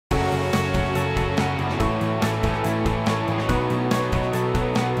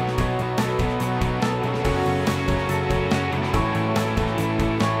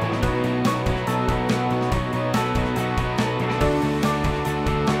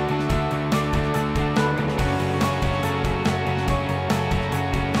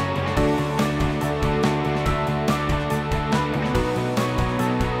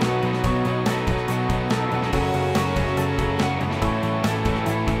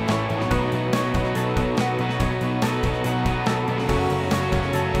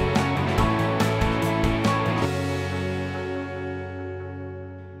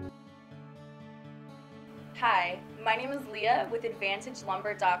My name is Leah with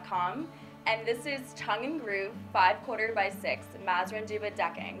AdvantageLumber.com, and this is tongue and groove 5/4 by 6 Massaranduba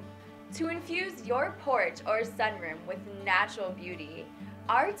decking. To infuse your porch or sunroom with natural beauty,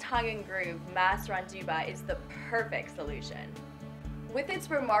 our tongue and groove Massaranduba is the perfect solution. With its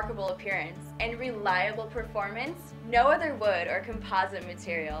remarkable appearance and reliable performance, no other wood or composite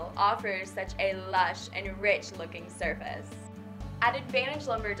material offers such a lush and rich looking surface. At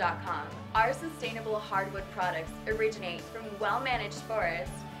AdvantageLumber.com, our sustainable hardwood products originate from well-managed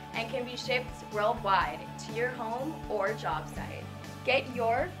forests and can be shipped worldwide to your home or job site. Get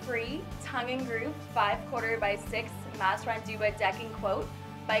your free tongue and groove 5/4 by 6 Massaranduba decking quote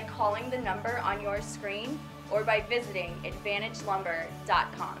by calling the number on your screen or by visiting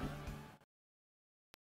AdvantageLumber.com.